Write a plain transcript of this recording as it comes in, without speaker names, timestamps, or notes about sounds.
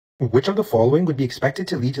Which of the following would be expected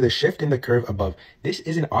to lead to the shift in the curve above? This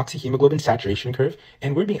is an oxyhemoglobin saturation curve,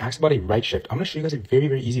 and we're being asked about a right shift. I'm going to show you guys a very,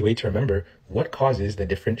 very easy way to remember what causes the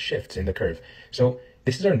different shifts in the curve. So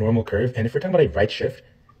this is our normal curve, and if we're talking about a right shift,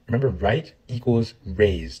 remember right equals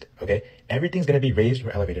raised, okay? Everything's going to be raised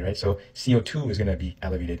or elevated, right? So CO2 is going to be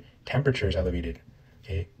elevated, temperature is elevated,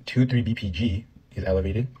 okay? 2,3 BPG is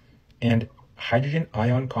elevated, and hydrogen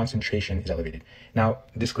ion concentration is elevated. Now,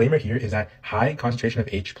 disclaimer here is that high concentration of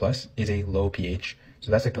H plus is a low pH.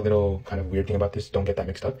 So that's like the little kind of weird thing about this. Don't get that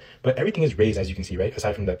mixed up. But everything is raised, as you can see, right?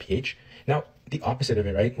 Aside from the pH. Now, the opposite of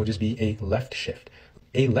it, right, will just be a left shift.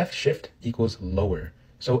 A left shift equals lower.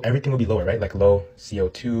 So everything will be lower, right? Like low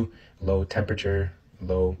CO2, low temperature,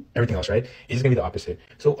 low everything else, right? It's going to be the opposite.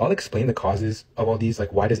 So I'll explain the causes of all these,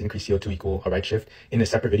 like why does increased CO2 equal a right shift in a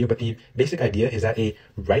separate video. But the basic idea is that a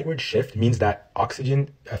rightward shift means that oxygen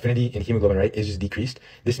affinity in hemoglobin, right, is just decreased.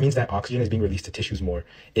 This means that oxygen is being released to tissues more.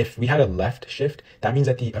 If we had a left shift, that means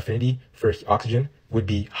that the affinity for oxygen would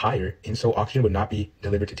be higher, and so oxygen would not be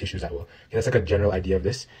delivered to tissues that well. Okay, that's like a general idea of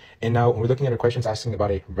this. And now when we're looking at our questions asking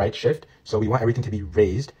about a right shift, so we want everything to be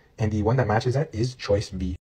raised, and the one that matches that is choice B.